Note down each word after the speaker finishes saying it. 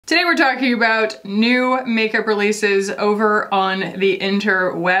Today we're talking about new makeup releases over on the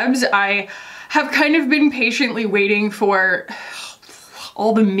interwebs. I have kind of been patiently waiting for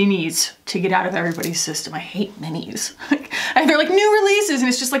all the minis to get out of everybody's system. I hate minis. And they're like new releases and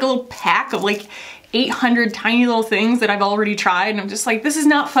it's just like a little pack of like 800 tiny little things that I've already tried, and I'm just like, this is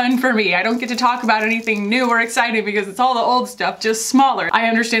not fun for me. I don't get to talk about anything new or exciting because it's all the old stuff, just smaller. I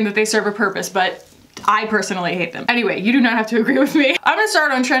understand that they serve a purpose, but I personally hate them. Anyway, you do not have to agree with me. I'm gonna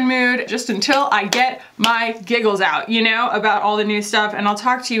start on trend mood just until I get my giggles out, you know, about all the new stuff, and I'll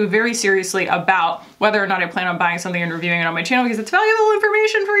talk to you very seriously about whether or not I plan on buying something and reviewing it on my channel because it's valuable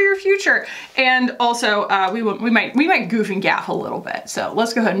information for your future. And also, we might goof and gaff a little bit. So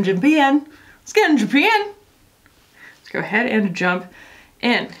let's go ahead and jump in. Let's get in jump in. Let's go ahead and jump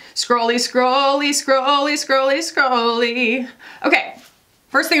in. Scrolly, scrolly, scrolly, scrolly, scrolly. Okay.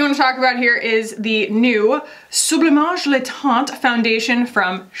 First thing I want to talk about here is the new Sublimage Le Teint foundation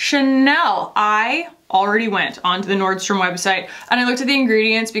from Chanel. I already went onto the Nordstrom website and I looked at the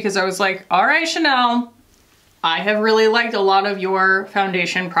ingredients because I was like, all right, Chanel, I have really liked a lot of your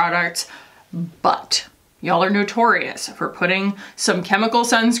foundation products, but y'all are notorious for putting some chemical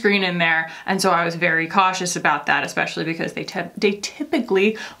sunscreen in there, and so I was very cautious about that, especially because they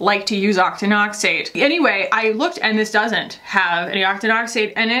typically like to use octinoxate. Anyway, I looked and this doesn't have any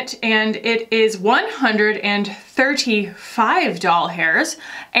octinoxate in it, and it is 135 doll hairs,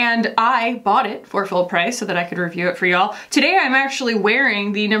 and I bought it for full price so that I could review it for y'all. Today I'm actually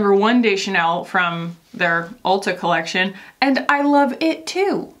wearing the #1 de Chanel from their Ulta collection, and I love it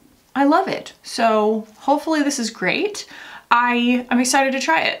too. I love it. So hopefully this is great. I'm excited to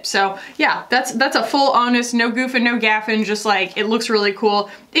try it. So yeah, that's a full honest, no goofing, no gaffing, just like, it looks really cool.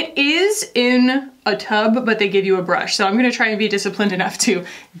 It is in a tub, but they give you a brush. So I'm gonna try and be disciplined enough to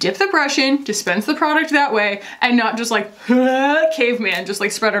dip the brush in, dispense the product that way, and not just like, caveman, just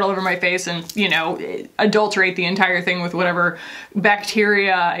like spread it all over my face and, you know, adulterate the entire thing with whatever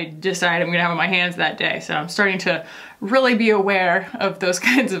bacteria I decide I'm gonna have on my hands that day. So I'm starting to really be aware of those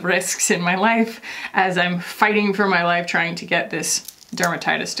kinds of risks in my life as I'm fighting for my life trying to get this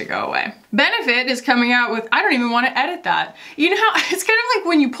dermatitis to go away. Benefit is coming out with, I don't even want to edit that. You know how, it's kind of like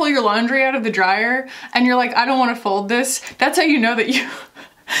when you pull your laundry out of the dryer and you're like, I don't want to fold this. That's how you know that you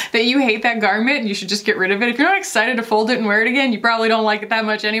that you hate that garment and you should just get rid of it. If you're not excited to fold it and wear it again, you probably don't like it that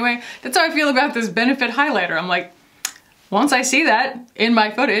much anyway. That's how I feel about this Benefit highlighter. I'm like, once I see that in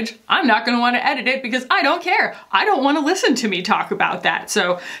my footage, I'm not gonna wanna edit it because I don't care. I don't wanna listen to me talk about that.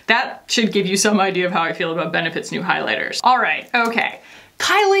 So that should give you some idea of how I feel about Benefit's new highlighters. All right, okay.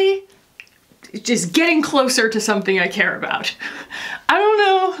 Kylie is just getting closer to something I care about. I don't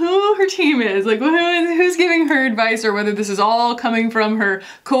know who her team is, like who's giving her advice or whether this is all coming from her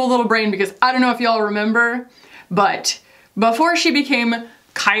cool little brain, because I don't know if y'all remember, but before she became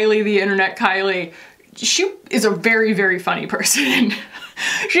Kylie, the internet Kylie, she is a very, very funny person.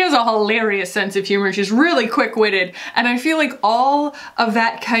 She has a hilarious sense of humor. She's really quick-witted. And I feel like all of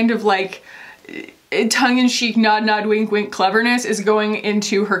that kind of like tongue-in-cheek, nod, wink, wink cleverness is going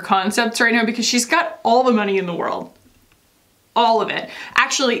into her concepts right now because she's got all the money in the world. All of it.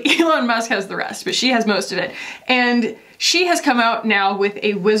 Actually, Elon Musk has the rest, but she has most of it. And she has come out now with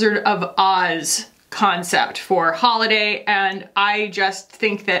a Wizard of Oz concept for holiday, and I just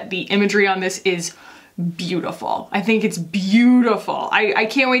think that the imagery on this is beautiful. I think it's beautiful. I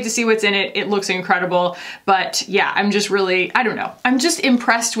can't wait to see what's in it. It looks incredible. But yeah, I'm just really, I don't know. I'm just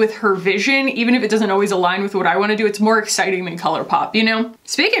impressed with her vision. Even if it doesn't always align with what I want to do, it's more exciting than ColourPop, you know?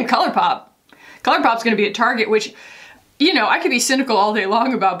 Speaking of ColourPop's gonna be at Target, which, you know, I could be cynical all day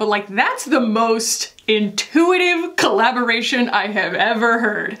long about, but like that's the most intuitive collaboration I have ever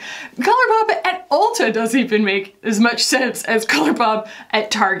heard. ColourPop at Ulta doesn't even make as much sense as ColourPop at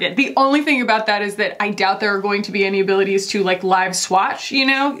Target. The only thing about that is that I doubt there are going to be any abilities to like live swatch, you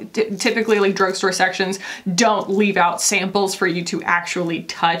know? Typically like drugstore sections don't leave out samples for you to actually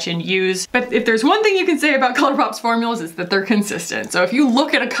touch and use. But if there's one thing you can say about ColourPop's formulas, is that they're consistent. So if you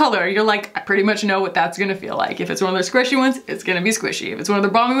look at a color, you're like, I pretty much know what that's gonna feel like. If it's one of their squishy ones, it's gonna be squishy. If it's one of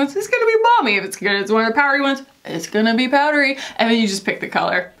their balmy ones, it's gonna be balmy. If it's one of the powdery ones, it's gonna be powdery, and then you just pick the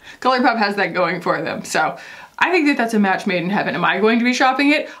color. ColourPop has that going for them, so I think that that's a match made in heaven. Am I going to be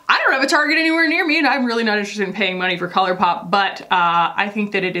shopping it? I don't have a Target anywhere near me, and I'm really not interested in paying money for ColourPop, but I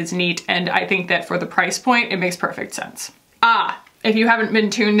think that it is neat, and I think that for the price point, it makes perfect sense. If you haven't been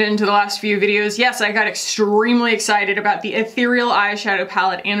tuned into the last few videos, yes, I got extremely excited about the Ethereal Eyeshadow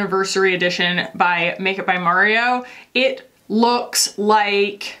Palette Anniversary Edition by Makeup by Mario. It looks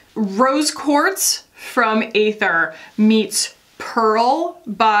like rose quartz from Aether meets Pearl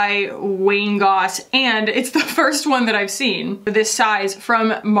by Wayne Goss, and it's the first one that I've seen this size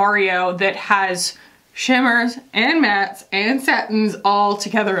from Mario that has shimmers and mattes and satins all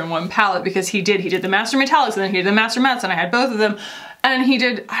together in one palette, because he did the master metallics and then he did the master mattes, and I had both of them. And he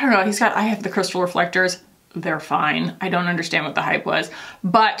did, I don't know, I have the crystal reflectors. They're fine. I don't understand what the hype was,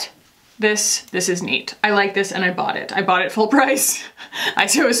 but this is neat. I like this and I bought it. I bought it full price.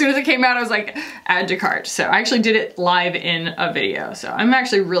 So as soon as it came out, I was like, add to cart. So I actually did it live in a video. So I'm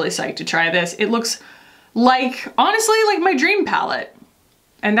actually really psyched to try this. It looks like, honestly, like my dream palette.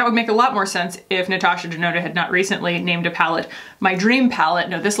 And that would make a lot more sense if Natasha Denota had not recently named a palette my dream palette.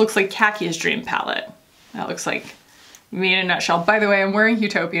 No, this looks like Kaki's dream palette. That looks like me in a nutshell. By the way, I'm wearing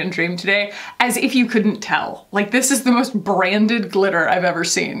Utopian Dream today, as if you couldn't tell. Like, this is the most branded glitter I've ever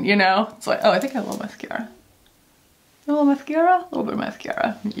seen, you know? It's like, oh, I think I have a little mascara. A little mascara? A little bit of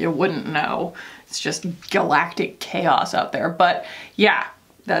mascara. You wouldn't know. It's just galactic chaos out there. But yeah,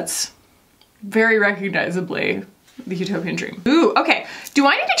 that's very recognizably the Utopian Dream. Ooh, okay. Do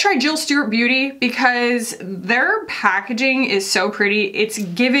I need to try Jill Stewart Beauty? Because their packaging is so pretty. It's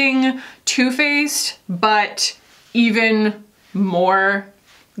giving Too Faced, but even more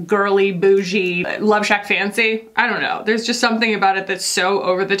girly, bougie, Love Shack fancy. I don't know. There's just something about it that's so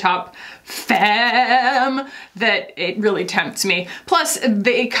over the top femme that it really tempts me. Plus,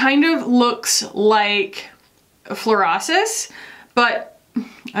 it kind of looks like Fluorosis, but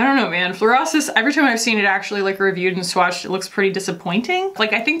I don't know, man. Fluorosis, every time I've seen it actually like reviewed and swatched, it looks pretty disappointing.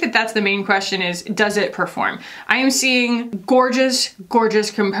 Like, I think that that's the main question is, does it perform? I am seeing gorgeous, gorgeous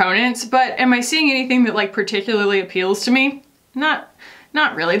components, but am I seeing anything that like particularly appeals to me? Not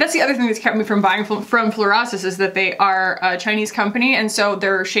really. That's the other thing that's kept me from buying from Fluorosis, is that they are a Chinese company, and so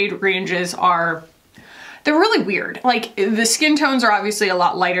their shade ranges are, they're really weird. Like, the skin tones are obviously a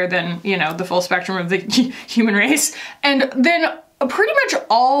lot lighter than, you know, the full spectrum of the human race. And then pretty much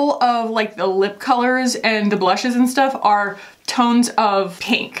all of like the lip colors and the blushes and stuff are tones of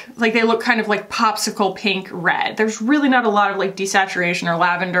pink. Like, they look kind of like popsicle pink red. There's really not a lot of like desaturation or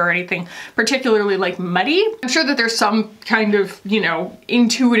lavender or anything particularly like muddy. I'm sure that there's some kind of, you know,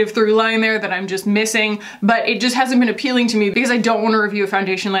 intuitive through line there that I'm just missing, but it just hasn't been appealing to me because I don't want to review a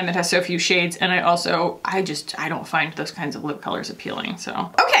foundation line that has so few shades, and I don't find those kinds of lip colors appealing, so.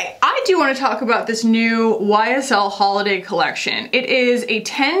 Okay, I do want to talk about this new YSL holiday collection. It is a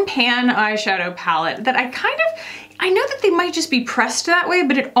 10 pan eyeshadow palette that I know that they might just be pressed that way,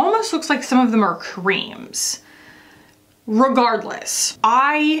 but it almost looks like some of them are creams. Regardless,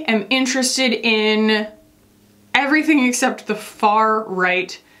 I am interested in everything except the far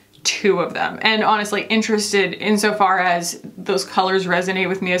right two of them. And honestly, interested insofar as those colors resonate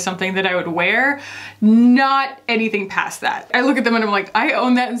with me as something that I would wear, not anything past that. I look at them and I'm like, I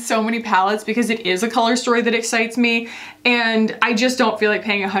own that in so many palettes because it is a color story that excites me, and I just don't feel like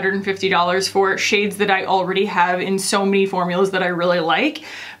paying $150 for shades that I already have in so many formulas that I really like.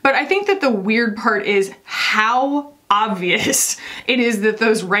 But I think that the weird part is how obvious it is that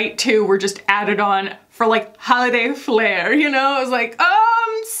those right two were just added on for like holiday flair, you know? I was like,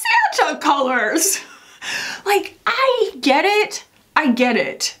 Santa colors. Like, I get it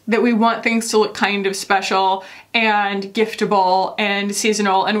that we want things to look kind of special and giftable and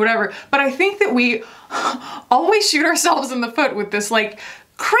seasonal and whatever, but I think that we always shoot ourselves in the foot with this like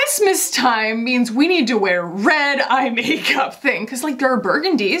Christmas time means we need to wear red eye makeup thing, because like there are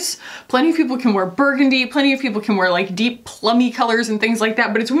burgundies. Plenty of people can wear burgundy, plenty of people can wear like deep plummy colors and things like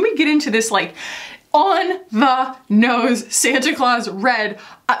that, but it's when we get into this like on the nose Santa Claus red.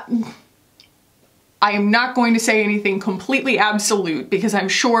 I am not going to say anything completely absolute because I'm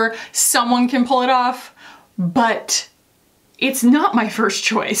sure someone can pull it off, but it's not my first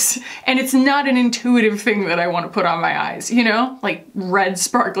choice, and it's not an intuitive thing that I want to put on my eyes, you know? Like red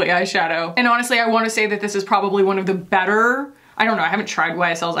sparkly eyeshadow. And honestly, I want to say that this is probably one of the better, I don't know, I haven't tried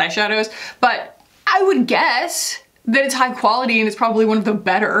YSL's eyeshadows, but I would guess that it's high quality and it's probably one of the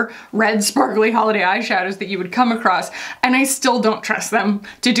better red sparkly holiday eyeshadows that you would come across, and I still don't trust them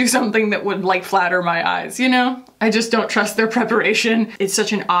to do something that would like flatter my eyes, you know? I just don't trust their preparation. It's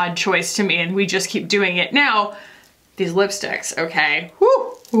such an odd choice to me, and we just keep doing it. Now, these lipsticks, okay.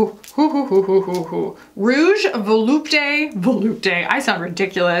 Rouge Volupte, I sound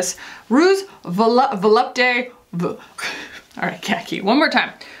ridiculous. Rouge Volupte, all right, Kaki, one more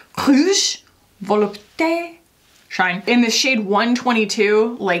time. Rouge Volupte Shine. In the shade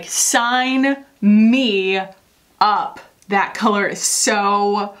 122, like, sign me up. That color is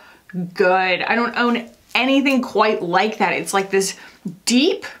so good. I don't own anything quite like that. It's like this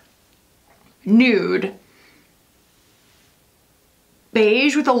deep nude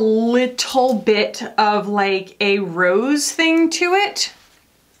beige with a little bit of like a rose thing to it.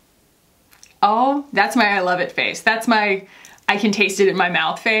 Oh, that's my I love it face. That's my I can taste it in my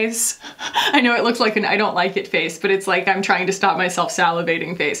mouth face. I know it looks like an I don't like it face, but it's like I'm trying to stop myself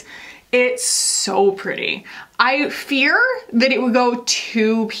salivating face. It's so pretty. I fear that it would go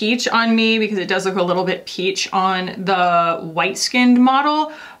too peach on me because it does look a little bit peach on the white skinned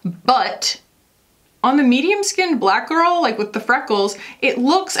model, but on the medium skinned black girl, like with the freckles, it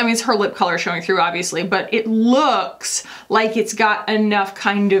looks, I mean, it's her lip color showing through obviously, but it looks like it's got enough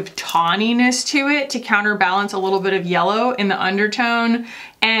kind of tawniness to it to counterbalance a little bit of yellow in the undertone.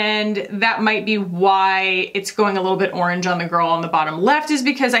 And that might be why it's going a little bit orange on the girl on the bottom left, is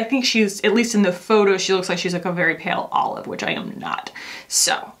because I think she's, at least in the photo, she looks like she's like a very pale olive, which I am not.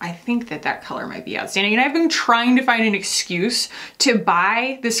 So I think that that color might be outstanding. And I've been trying to find an excuse to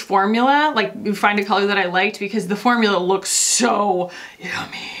buy this formula, like find a color that I liked, because the formula looks so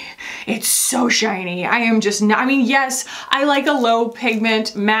yummy. It's so shiny. I am just not, I mean, yes, I like a low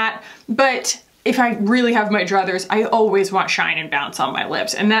pigment matte, but if I really have my druthers, I always want shine and bounce on my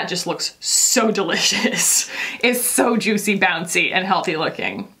lips, and that just looks so delicious. It's so juicy, bouncy, and healthy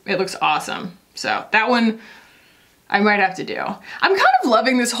looking. It looks awesome. So that one I might have to do. I'm kind of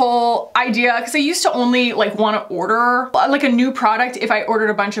loving this whole idea because I used to only like want to order like a new product if I ordered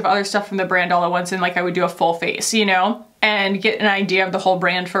a bunch of other stuff from the brand all at once, and like I would do a full face, you know, and get an idea of the whole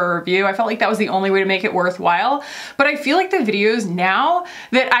brand for a review. I felt like that was the only way to make it worthwhile. But I feel like the videos now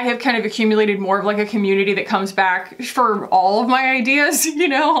that I have kind of accumulated more of like a community that comes back for all of my ideas, you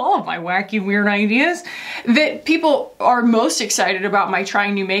know, all of my wacky, weird ideas, that people are most excited about my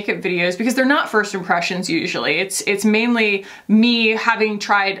trying new makeup videos, because they're not first impressions usually. It's mainly me having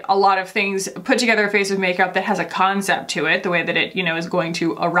tried a lot of things, put together a face of makeup that has a concept to it, the way that it, you know, is going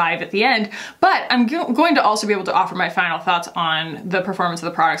to arrive at the end. But I'm going to also be able to offer my final thoughts on the performance of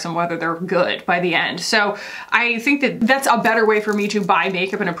the products and whether they're good by the end. So I think that that's a better way for me to buy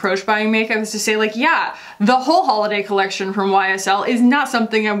makeup and approach buying makeup, is to say like, yeah, the whole holiday collection from YSL is not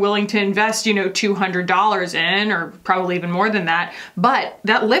something I'm willing to invest, you know, $200 in, or probably even more than that. But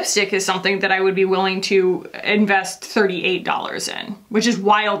that lipstick is something that I would be willing to invest $38 in, which is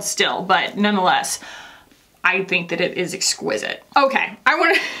wild still, but nonetheless, I think that it is exquisite. Okay, I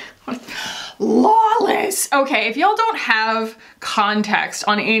want to Lawless. Okay, if y'all don't have context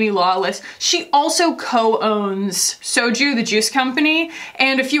on Annie Lawless, she also co-owns Soju, the juice company,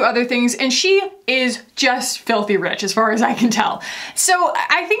 and a few other things, and she is just filthy rich as far as I can tell. So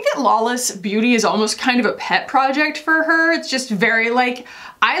I think that Lawless Beauty is almost kind of a pet project for her. It's just very like,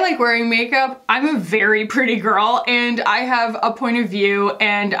 I like wearing makeup, I'm a very pretty girl, and I have a point of view,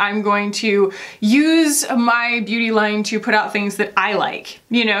 and I'm going to use my beauty line to put out things that I like.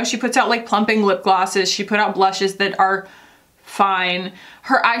 You know, she puts out like plumping lip glosses, she put out blushes that are fine.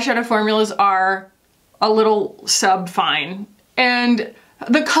 Her eyeshadow formulas are a little sub-fine. And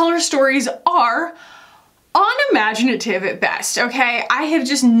the color stories are unimaginative at best, okay? I have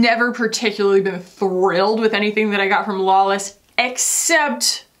just never particularly been thrilled with anything that I got from Lawless,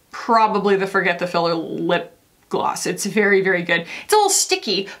 except probably the Forget the Filler lip gloss. It's very, very good. It's a little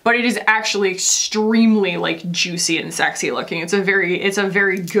sticky, but it is actually extremely like juicy and sexy looking. It's a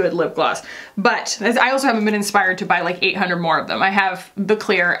very good lip gloss. But I also haven't been inspired to buy like 800 more of them. I have the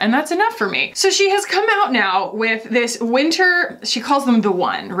clear, and that's enough for me. So she has come out now with this winter, she calls them the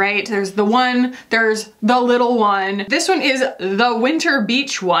one, right? There's the one, there's the little one. This one is the Winter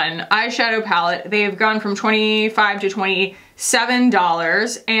Beach One eyeshadow palette. They have gone from $25 to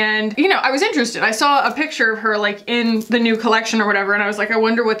 $27, and you know, I was interested. I saw a picture of her like in the new collection or whatever, and I was like, I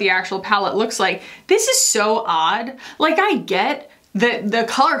wonder what the actual palette looks like. This is so odd. Like, I get the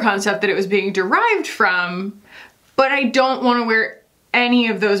color concept that it was being derived from, but I don't want to wear any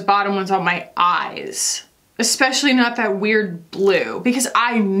of those bottom ones on my eyes. Especially not that weird blue, because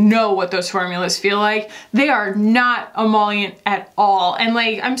I know what those formulas feel like. They are not emollient at all. And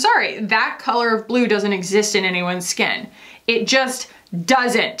like, I'm sorry, that color of blue doesn't exist in anyone's skin. It just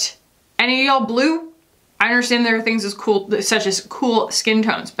doesn't. Any of y'all blue? I understand there are things as cool, such as cool skin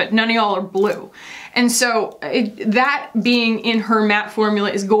tones, but none of y'all are blue. And so that being in her matte formula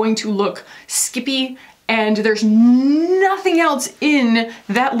is going to look skippy, and there's nothing else in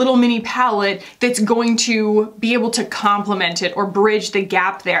that little mini palette that's going to be able to complement it or bridge the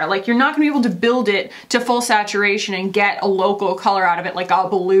gap there. Like, you're not gonna be able to build it to full saturation and get a local color out of it, like a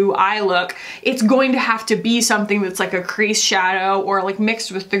blue eye look. It's going to have to be something that's like a crease shadow or like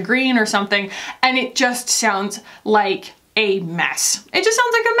mixed with the green or something, and it just sounds like a mess. It just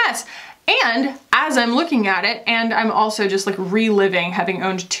sounds like a mess. And as I'm looking at it, and I'm also just like reliving having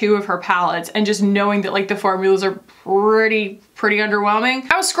owned 2 of her palettes and just knowing that like the formulas are pretty underwhelming.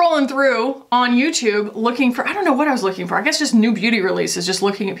 I was scrolling through on YouTube looking for, I don't know what I was looking for, I guess just new beauty releases, just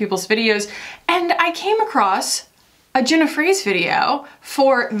looking at people's videos, and I came across a Jenna Freeze video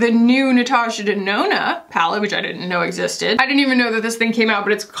for the new Natasha Denona palette, which I didn't know existed. I didn't even know that this thing came out,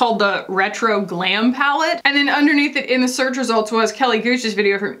 but it's called the Retro Glam palette. And then underneath it in the search results was Kelly Gooch's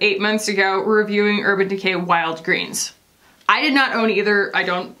video from 8 months ago reviewing Urban Decay Wild Greens. I did not own either.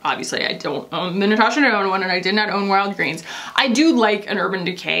 Obviously I don't own the Natasha Denona one, and I did not own Wild Greens. I do like an Urban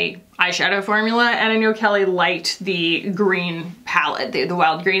Decay eyeshadow formula, and I know Kelly liked the green palette, the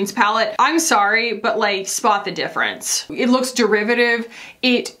Wild Greens palette. I'm sorry, but like, spot the difference. It looks derivative.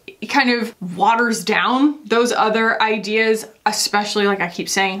 It kind of waters down those other ideas, especially, like I keep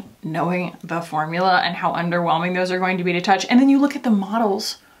saying, knowing the formula and how underwhelming those are going to be to touch. And then you look at the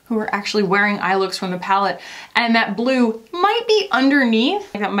models who are actually wearing eye looks from the palette, and that blue might be underneath,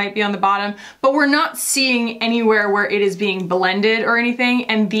 that might be on the bottom, but we're not seeing anywhere where it is being blended or anything,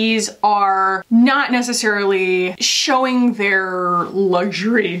 and these are not necessarily showing their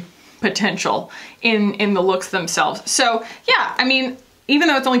luxury potential in the looks themselves. So yeah, I mean, even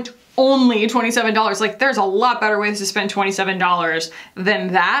though it's only $27, like there's a lot better ways to spend $27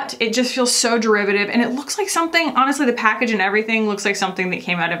 than that. It just feels so derivative, and it looks like something, honestly, the package and everything looks like something that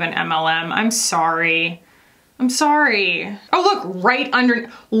came out of an MLM. I'm sorry. I'm sorry. Oh look,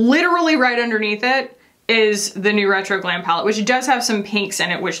 literally right underneath it is the new Retro Glam palette, which does have some pinks in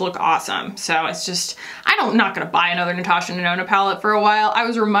it, which look awesome. So it's just, I'm not gonna buy another Natasha Denona palette for a while. I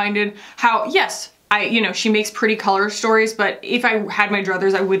was reminded how, yes, she makes pretty color stories, but if I had my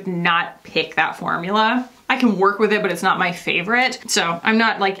druthers, I would not pick that formula. I can work with it, but it's not my favorite. So I'm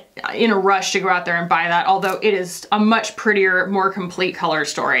not like in a rush to go out there and buy that, although it is a much prettier, more complete color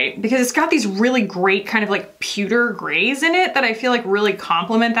story, because it's got these really great kind of like pewter grays in it that I feel like really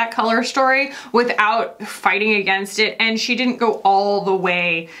complement that color story without fighting against it. And she didn't go all the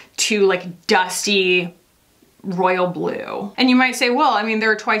way to like dusty royal blue. And you might say, well, I mean,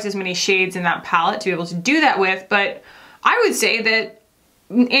 there are twice as many shades in that palette to be able to do that with, but I would say that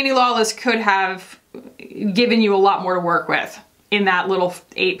Annie Lawless could have given you a lot more to work with in that little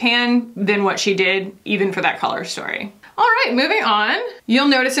 8-pan than what she did, even for that color story. All right, moving on. You'll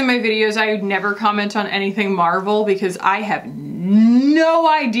notice in my videos I never comment on anything Marvel because I have no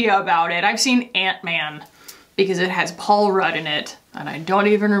idea about it. I've seen Ant-Man because it has Paul Rudd in it, and I don't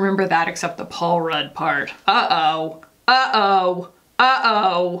even remember that except the Paul Rudd part. Uh-oh, uh-oh,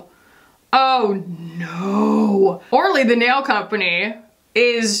 uh-oh. Oh no. Orly the nail company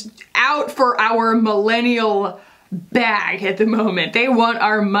is out for our millennial bag at the moment. They want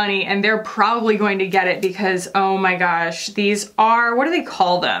our money, and they're probably going to get it because, oh my gosh, these are, what do they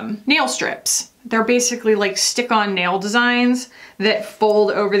call them? Nail strips. They're basically like stick-on nail designs that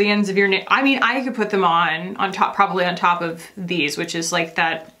fold over the ends of your nail. I mean, I could put them on top, probably on top of these, which is like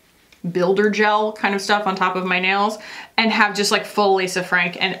that builder gel kind of stuff on top of my nails, and have just like full Lisa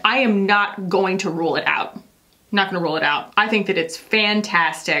Frank, and I am not going to rule it out. Not gonna rule it out. I think that it's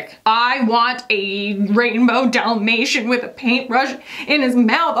fantastic. I want a rainbow Dalmatian with a paintbrush in his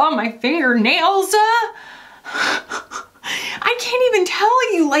mouth on my fingernails. I can't even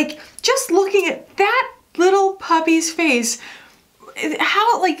tell you, like, just looking at that little puppy's face,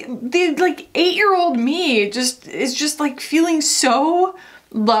 how like the 8-year-old me is just like feeling so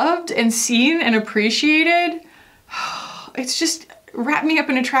loved and seen and appreciated. It's just wrapped me up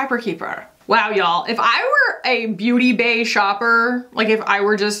in a trapper keeper. Wow, y'all, if I were a Beauty Bay shopper, like if I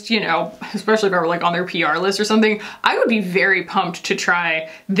were just, you know, especially if I were like on their PR list or something, I would be very pumped to try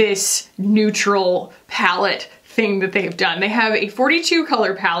this neutral palette thing that they've done. They have a 42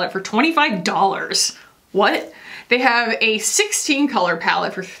 color palette for $25. What? They have a 16 color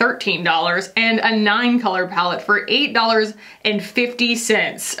palette for $13 and a 9 color palette for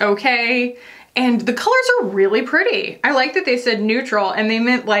 $8.50, okay? And the colors are really pretty. I like that they said neutral, and they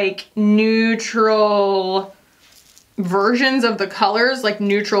meant like neutral versions of the colors, like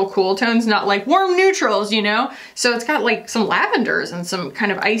neutral cool tones, not like warm neutrals, you know? So it's got like some lavenders and some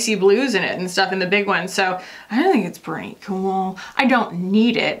kind of icy blues in it and stuff in the big one. So I think it's pretty cool. I don't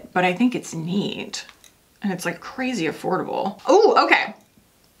need it, but I think it's neat. And it's like crazy affordable. Oh, okay.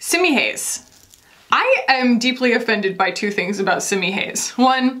 Simi Haze. I am deeply offended by two things about Simi Haze.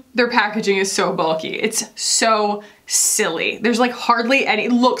 One, their packaging is so bulky. It's so silly. There's like hardly any,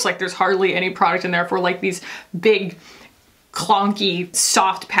 it looks like there's hardly any product in there for like these big, clunky,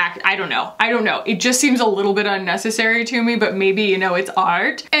 soft pack. I don't know. I don't know. It just seems a little bit unnecessary to me, but maybe, you know, it's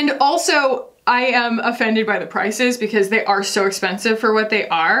art. And also, I am offended by the prices because they are so expensive for what they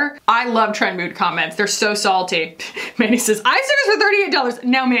are. I love Trend Mood comments. They're so salty. Manny says, eye stickers for $38.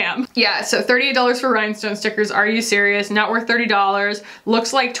 No, ma'am. Yeah, so $38 for rhinestone stickers. Are you serious? Not worth $30.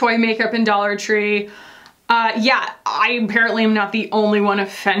 Looks like toy makeup in Dollar Tree. Yeah, I apparently am not the only one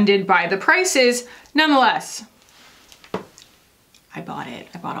offended by the prices. Nonetheless, I bought it.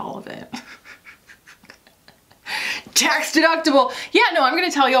 I bought all of it. Tax deductible. Yeah, no, I'm gonna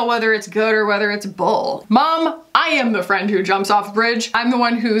tell y'all whether it's good or whether it's bull. Mom, I am the friend who jumps off a bridge. I'm the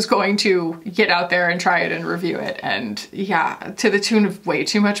one who's going to get out there and try it and review it. And yeah, to the tune of way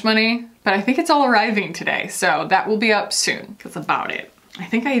too much money. But I think it's all arriving today, so that will be up soon. That's about it. I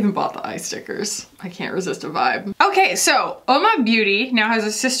think I even bought the eye stickers. I can't resist a vibe. Okay, so Oma Beauty now has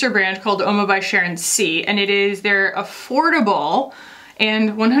a sister brand called Oma by Sharon C, and it is their affordable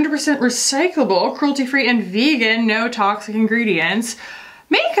and 100% recyclable, cruelty-free and vegan, no toxic ingredients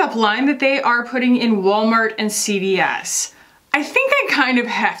makeup line that they are putting in Walmart and CVS. I think I kind of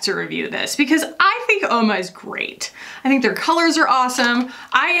have to review this because I think Oma is great. I think their colors are awesome.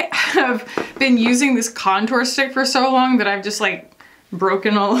 I have been using this contour stick for so long that I've just like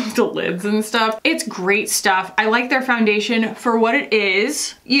broken all of the lids and stuff. It's great stuff. I like their foundation for what it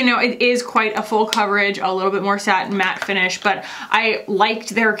is. You know, it is quite a full coverage, a little bit more satin matte finish, but I liked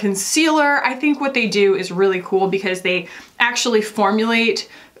their concealer. I think what they do is really cool because they actually formulate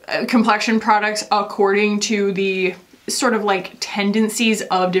complexion products according to the sort of like tendencies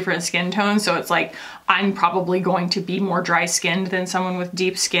of different skin tones. So it's like, I'm probably going to be more dry skinned than someone with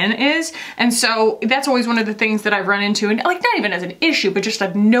deep skin is. And so that's always one of the things that I've run into, and like not even as an issue, but just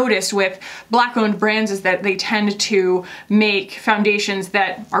I've noticed with Black owned brands is that they tend to make foundations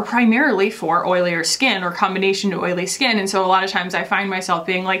that are primarily for oilier skin or combination to oily skin. And so a lot of times I find myself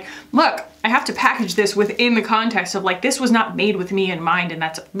being like, look, I have to package this within the context of like, this was not made with me in mind, and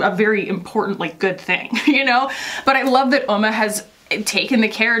that's a very important, like, good thing, you know? But I love that Oma has taken the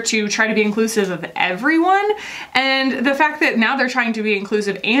care to try to be inclusive of everyone, and the fact that now they're trying to be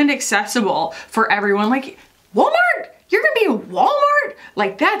inclusive and accessible for everyone. Like, Walmart? You're gonna be in Walmart?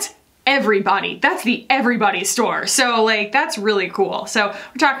 Like, that's everybody. That's the everybody store. So like, that's really cool. So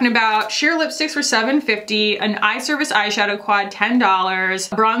we're talking about sheer lipsticks for $7.50, an eye service eyeshadow quad $10,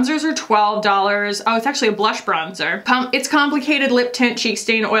 bronzers are $12. Oh, it's actually a blush bronzer. It's complicated lip tint cheek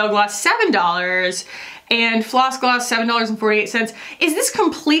stain oil gloss $7. And floss gloss, $7.48. Is this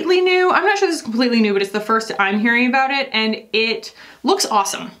completely new? I'm not sure this is completely new, but it's the first I'm hearing about it, and it looks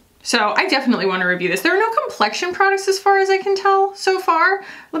awesome. So I definitely want to review this. There are no complexion products as far as I can tell so far.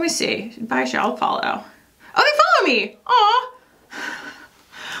 Let me see. Buy shall follow. Oh, they follow me. Aw.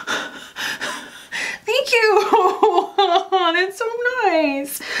 Thank you. That's so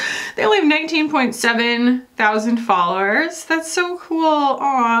nice. They only have 19.7 thousand followers. That's so cool.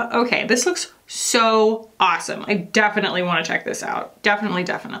 Aw. Okay, this looks so awesome. I definitely want to check this out. Definitely,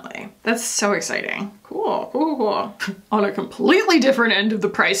 definitely. That's so exciting. Cool, cool, cool. On a completely different end of the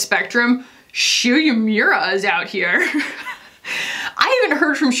price spectrum, Shuyamura is out here. I haven't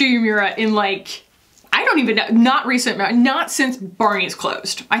heard from Shuyamura in like, I don't even know, not since Barney's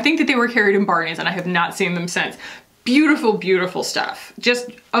closed. I think that they were carried in Barney's and I have not seen them since. Beautiful, beautiful stuff.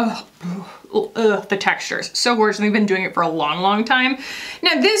 Just, the textures, so gorgeous. They've been doing it for a long, long time.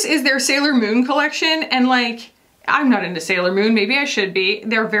 Now this is their Sailor Moon collection, and like, I'm not into Sailor Moon, maybe I should be.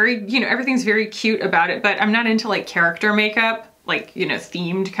 They're very, you know, everything's very cute about it, but I'm not into like character makeup, like, you know,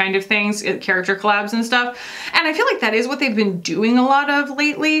 themed kind of things, character collabs and stuff. And I feel like that is what they've been doing a lot of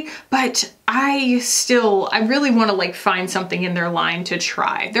lately, but I really want to like find something in their line to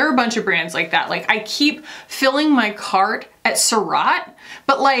try. There are a bunch of brands like that. Like, I keep filling my cart at Surratt,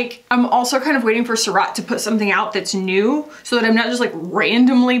 but like, I'm also kind of waiting for Surratt to put something out that's new so that I'm not just like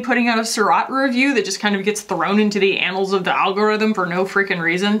randomly putting out a Surratt review that just kind of gets thrown into the annals of the algorithm for no freaking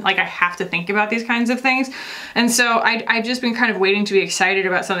reason. Like, I have to think about these kinds of things. And so I've just been kind of waiting to be excited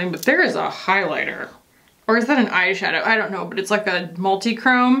about something, but there is a highlighter. Or is that an eyeshadow? I don't know, but it's like a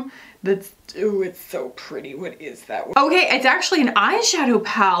multi-chrome that's, oh, it's so pretty. What is that? Okay, it's actually an eyeshadow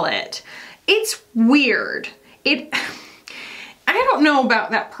palette. It's weird. I don't know about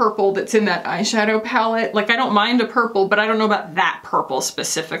that purple that's in that eyeshadow palette. Like, I don't mind a purple, but I don't know about that purple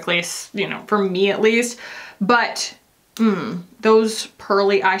specifically, you know, for me at least. But those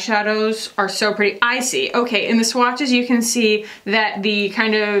pearly eyeshadows are so pretty. I see. Okay, in the swatches you can see that the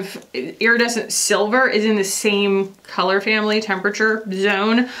kind of iridescent silver is in the same color family, temperature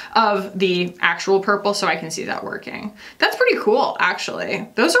zone of the actual purple, so I can see that working. That's pretty cool, actually.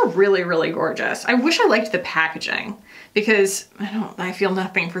 Those are really, really gorgeous. I wish I liked the packaging. because I feel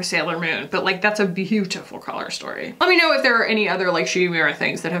nothing for Sailor Moon, but like that's a beautiful color story. Let me know if there are any other like Shugi Mirror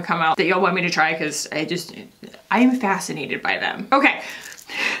things that have come out that y'all want me to try, because I am fascinated by them. Okay.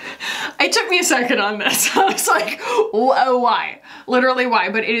 It took me a second on this. I was like, why? Literally why?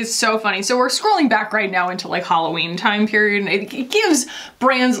 But it is so funny. So we're scrolling back right now into like Halloween time period, and it gives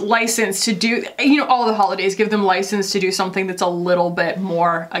brands license to do, you know, all the holidays give them license to do something that's a little bit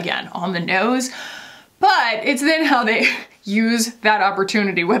more, again, on the nose. But it's then how they use that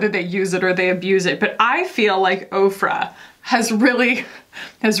opportunity, whether they use it or they abuse it. But I feel like Ofra has really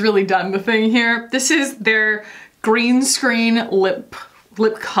done the thing here. This is their green screen lip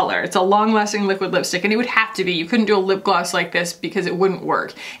color. It's a long-lasting liquid lipstick, and it would have to be. You couldn't do a lip gloss like this because it wouldn't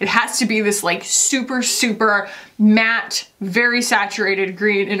work. It has to be this like super, super matte, very saturated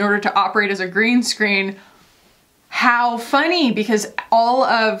green in order to operate as a green screen. How funny, because all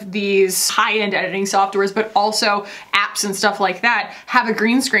of these high-end editing softwares, but also apps and stuff like that, have a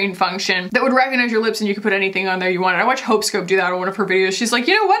green screen function that would recognize your lips and you could put anything on there you wanted. I watched HopeScope do that on one of her videos. She's like,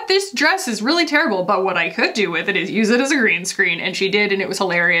 you know what? This dress is really terrible, but what I could do with it is use it as a green screen, and she did, and it was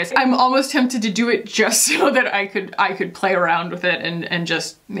hilarious. I'm almost tempted to do it just so that I could play around with it and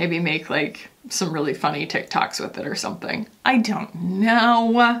just maybe make like some really funny TikToks with it or something. I don't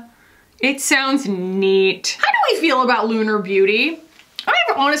know. It sounds neat. How do we feel about Lunar Beauty?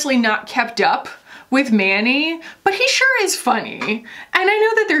 I've honestly not kept up with Manny, but he sure is funny. And I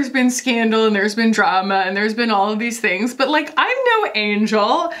know that there's been scandal and there's been drama and there's been all of these things, but like, I'm no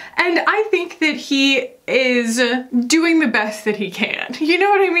angel, and I think that he is doing the best that he can. You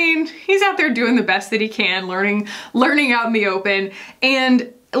know what I mean? He's out there doing the best that he can, learning out in the open,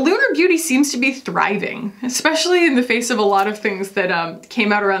 and Lunar Beauty seems to be thriving, especially in the face of a lot of things that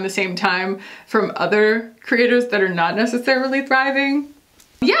came out around the same time from other creators that are not necessarily thriving.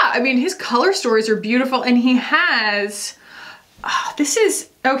 Yeah, I mean, his color stories are beautiful, and he has, this is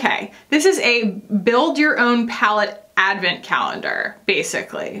a build your own palette advent calendar,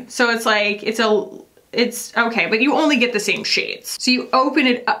 basically. So it's like, it's okay, but you only get the same shades. So you open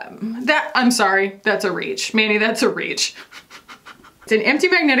it up, I'm sorry, that's a reach. Manny, that's a reach. It's an empty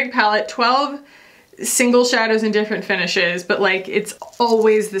magnetic palette, 12 single shadows in different finishes, but like it's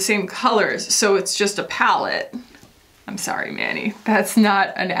always the same colors, so it's just a palette. I'm sorry, Manny, that's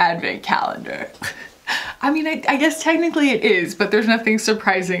not an advent calendar. I mean, I guess technically it is, but there's nothing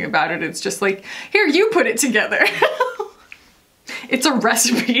surprising about it. It's just like, here, you put it together. It's a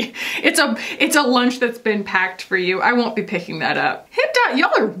recipe. It's a lunch that's been packed for you. I won't be picking that up. Hip Dot,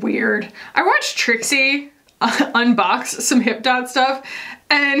 y'all are weird. I watched Trixie unbox some Hip Dot stuff,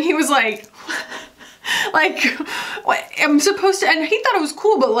 and he was like what I'm supposed to, and he thought it was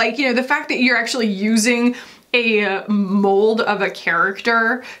cool, but like, you know, the fact that you're actually using a mold of a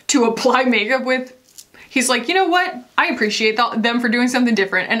character to apply makeup with, he's like, you know what? I appreciate them for doing something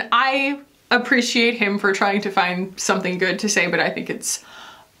different, and I appreciate him for trying to find something good to say, but I think it's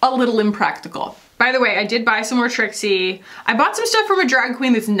a little impractical. By the way, I did buy some more Trixie. I bought some stuff from a drag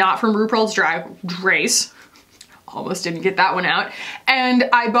queen that's not from RuPaul's Drag Race. Almost didn't get that one out. And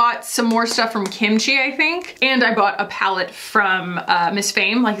I bought some more stuff from Kimchi, I think. And I bought a palette from Miss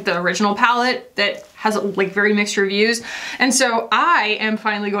Fame, like the original palette that has like very mixed reviews. And so I am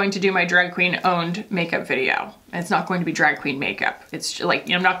finally going to do my drag queen owned makeup video. And it's not going to be drag queen makeup. It's like,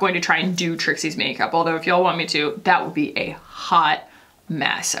 you know, I'm not going to try and do Trixie's makeup. Although if y'all want me to, that would be a hot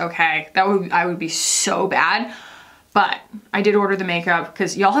mess, okay? I would be so bad. But I did order the makeup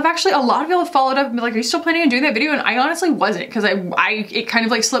because y'all have actually, a lot of y'all have followed up and been like, are you still planning on doing that video? And I honestly wasn't, because it kind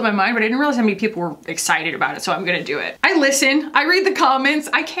of like slipped my mind, but I didn't realize how many people were excited about it, so I'm gonna do it. I listen, I read the comments,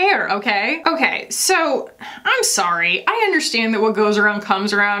 I care, okay? Okay, so I'm sorry. I understand that what goes around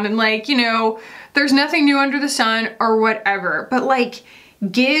comes around, and like, you know, there's nothing new under the sun or whatever, but like,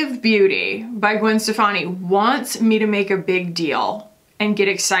 Give Beauty by Gwen Stefani wants me to make a big deal and get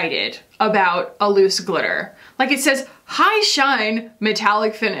excited about a loose glitter. Like it says, high shine,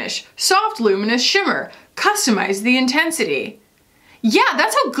 metallic finish, soft luminous shimmer, customize the intensity. Yeah,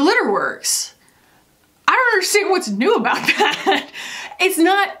 that's how glitter works. I don't understand what's new about that. It's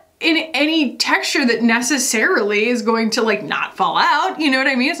not in any texture that necessarily is going to like not fall out, you know what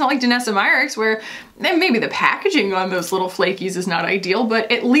I mean? It's not like Danessa Myricks where maybe the packaging on those little flakies is not ideal,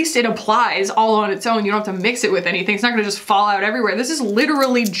 but at least it applies all on its own. You don't have to mix it with anything. It's not gonna just fall out everywhere. This is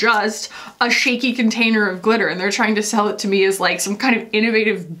literally just a shaky container of glitter, and they're trying to sell it to me as like some kind of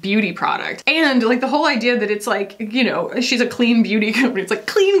innovative beauty product. And like the whole idea that it's like, you know, she's a clean beauty company. It's like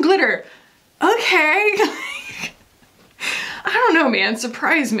clean glitter. Okay. I don't know, man,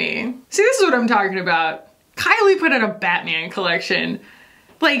 surprise me. See, this is what I'm talking about. Kylie put out a Batman collection,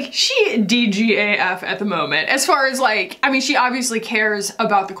 Like, she DGAF at the moment. As far as like, I mean, she obviously cares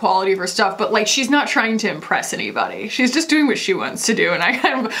about the quality of her stuff, but like, she's not trying to impress anybody. She's just doing what she wants to do, and I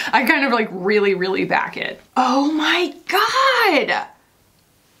kind of like really, really back it. Oh my God!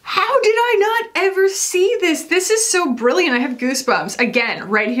 How did I not ever see this? This is so brilliant. I have goosebumps. Again,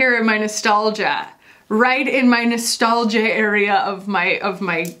 right here in my nostalgia. Right in my nostalgia area of my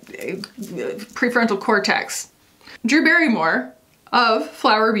prefrontal cortex. Drew Barrymore of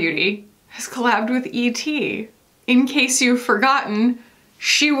Flower Beauty has collabed with E.T. In case you've forgotten,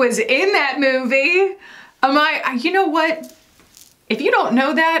 she was in that movie. You know what? If you don't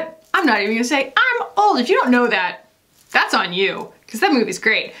know that, I'm not even gonna say I'm old. If you don't know that, that's on you, because that movie's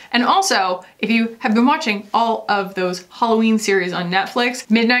great. And also, if you have been watching all of those Halloween series on Netflix,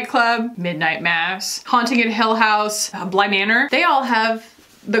 Midnight Club, Midnight Mass, Haunting at Hill House, Bly Manor, they all have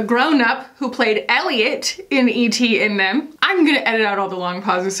the grown-up who played Elliot in E.T. in them. I'm gonna edit out all the long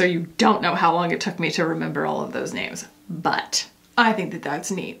pauses so you don't know how long it took me to remember all of those names, but I think that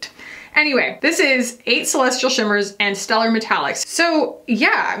that's neat. Anyway, this is 8 Celestial Shimmers and Stellar Metallics. So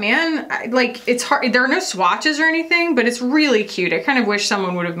yeah, man, like, it's hard, there are no swatches or anything, but it's really cute. I kind of wish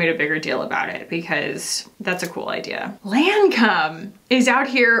someone would have made a bigger deal about it, because that's a cool idea. Lancome is out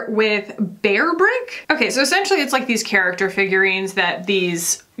here with Bear Brick. Okay, so essentially it's like these character figurines that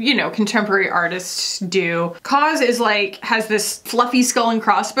these, you know, contemporary artists do. Kos is like, has this fluffy skull and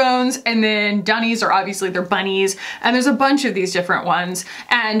crossbones, and then Dunnies are obviously their bunnies, and there's a bunch of these different ones,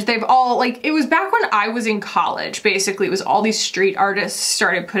 and they've all, like, it was back when I was in college, basically. It was all these street artists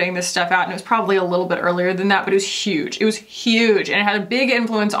started putting this stuff out, and it was probably a little bit earlier than that, but it was huge. It was huge, and it had a big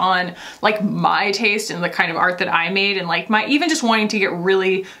influence on, like, my taste and the kind of art that I made, and like my, even just wanting to get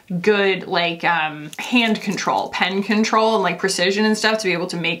really good, like, hand control, pen control, and like precision and stuff to be able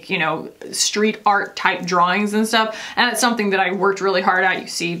to make, you know, street art type drawings and stuff. And it's something that I worked really hard at. You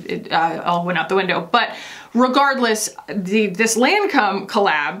see it all went out the window. But regardless, this Lancome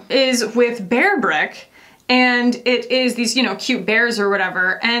collab is with Bear Brick, and it is these, you know, cute bears or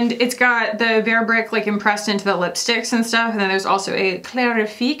whatever, and it's got the Bear Brick like impressed into the lipsticks and stuff, and then there's also a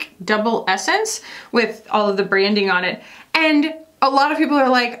Clarifique double essence with all of the branding on it. And a lot of people are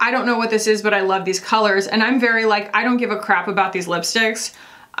like, I don't know what this is, but I love these colors. And I'm very like, I don't give a crap about these lipsticks.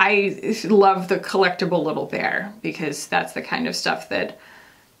 I love the collectible little bear, because that's the kind of stuff that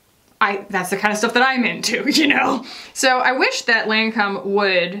I'm into, you know? So I wish that Lancome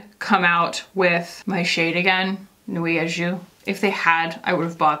would come out with my shade again, Nuit à Joux. If they had, I would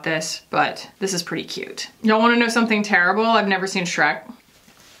have bought this, but this is pretty cute. Y'all wanna know something terrible? I've never seen Shrek.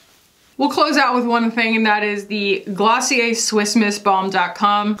 We'll close out with one thing, and that is the Glossier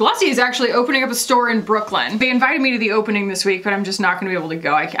SwissMissBalm.com. Glossier is actually opening up a store in Brooklyn. They invited me to the opening this week, but I'm just not gonna be able to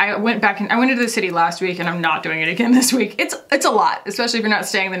go. I went into the city last week, and I'm not doing it again this week. It's a lot, especially if you're not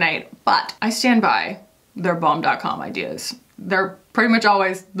staying the night, but I stand by their balm.com ideas. They're pretty much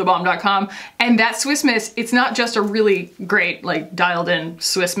always the balm.com. And that Swiss Miss, it's not just a really great, like, dialed in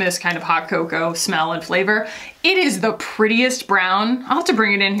Swiss Miss kind of hot cocoa smell and flavor. It is the prettiest brown. I'll have to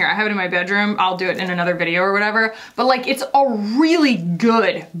bring it in here. I have it in my bedroom. I'll do it in another video or whatever. But like, it's a really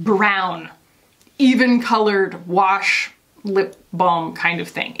good brown, even colored wash lip balm kind of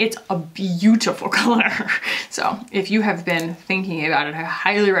thing. It's a beautiful color. So if you have been thinking about it, I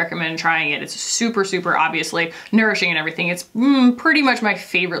highly recommend trying it. It's super, super obviously nourishing and everything. It's pretty much my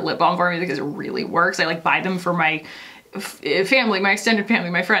favorite lip balm for me because it really works. I like buy them for my family, my extended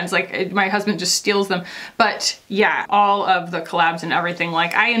family, my friends. Like, my husband just steals them. But yeah, all of the collabs and everything,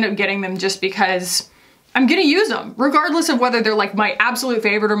 like, I end up getting them just because I'm gonna use them, regardless of whether they're like my absolute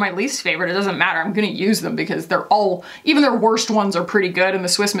favorite or my least favorite. It doesn't matter. I'm gonna use them because they're all, even their worst ones are pretty good, and the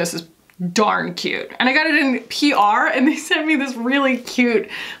Swiss Miss is darn cute. And I got it in PR, and they sent me this really cute,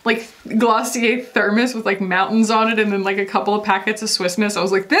 like, Glossier thermos with like mountains on it, and then like a couple of packets of Swiss Miss. I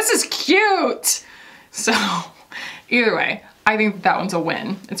was like, this is cute! So either way, I think that one's a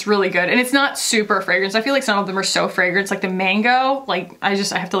win. It's really good. And it's not super fragrance. I feel like some of them are so fragrance, like the mango, like I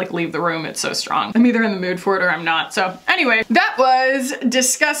have to like leave the room. It's so strong. I'm either in the mood for it or I'm not. So anyway, that was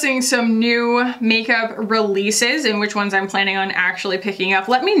discussing some new makeup releases and which ones I'm planning on actually picking up.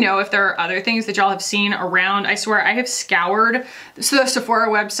 Let me know if there are other things that y'all have seen around. I swear I have scoured the Sephora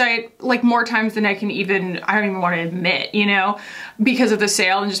website like more times than I don't even want to admit, you know? because of the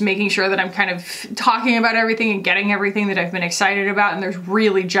sale and just making sure that I'm kind of talking about everything and getting everything that I've been excited about, and there's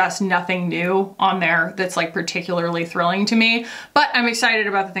really just nothing new on there that's like particularly thrilling to me. But I'm excited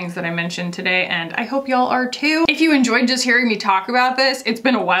about the things that I mentioned today, and I hope y'all are too. If you enjoyed just hearing me talk about this, it's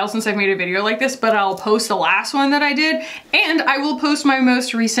been a while since I've made a video like this, but I'll post the last one that I did, and I will post my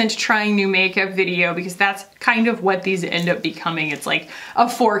most recent trying new makeup video, because that's kind of what these end up becoming. It's like a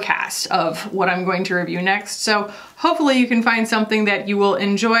forecast of what I'm going to review next. So hopefully you can find something that you will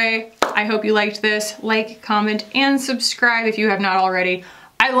enjoy. I hope you liked this. Like, comment, and subscribe if you have not already.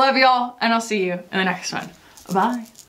 I love y'all, and I'll see you in the next one. Bye.